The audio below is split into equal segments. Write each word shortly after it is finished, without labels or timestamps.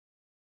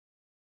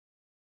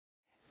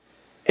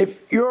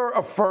If you're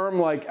a firm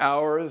like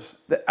ours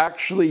that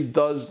actually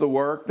does the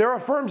work, there are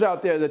firms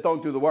out there that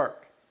don't do the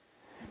work.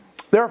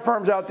 There are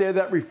firms out there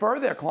that refer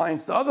their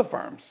clients to other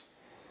firms.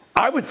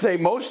 I would say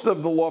most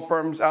of the law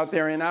firms out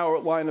there in our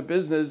line of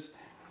business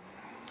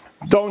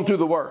don't do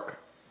the work.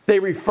 They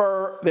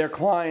refer their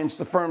clients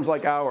to firms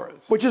like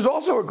ours, which is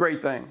also a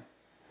great thing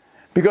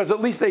because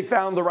at least they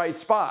found the right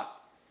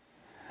spot.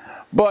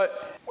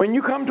 But when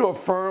you come to a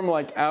firm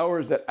like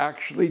ours that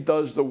actually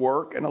does the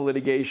work in a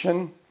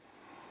litigation,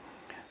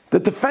 the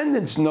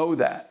defendants know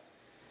that.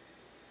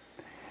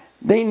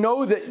 They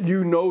know that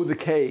you know the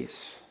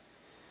case.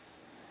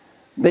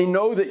 They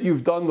know that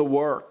you've done the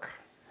work.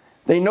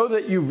 They know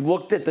that you've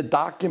looked at the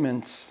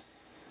documents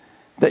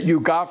that you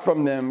got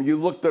from them. You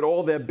looked at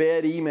all their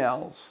bad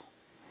emails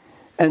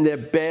and their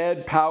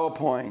bad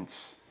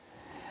PowerPoints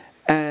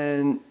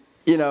and,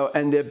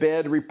 and their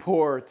bad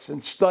reports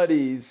and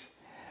studies,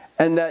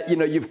 and that,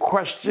 you've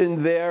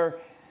questioned their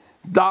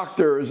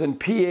doctors and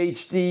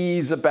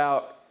PhDs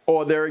about,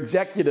 or their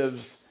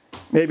executives,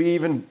 maybe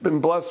even been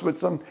blessed with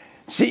some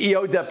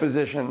CEO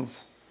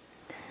depositions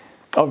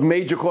of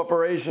major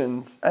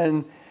corporations,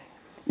 and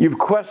you've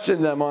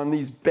questioned them on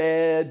these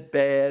bad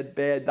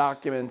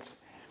documents.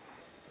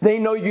 They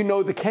know you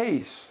know the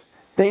case.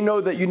 They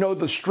know that you know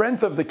the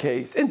strength of the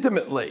case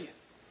intimately,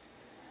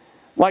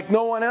 like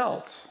no one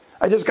else.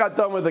 I just got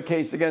done with a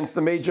case against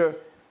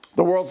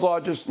the world's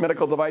largest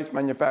medical device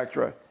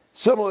manufacturer.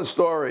 Similar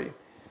story.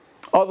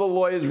 Other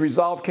lawyers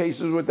resolved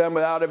cases with them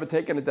without ever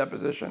taking a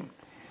deposition.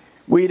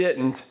 We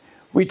didn't.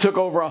 We took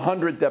over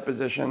 100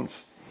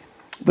 depositions.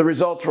 The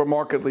results were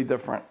markedly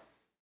different.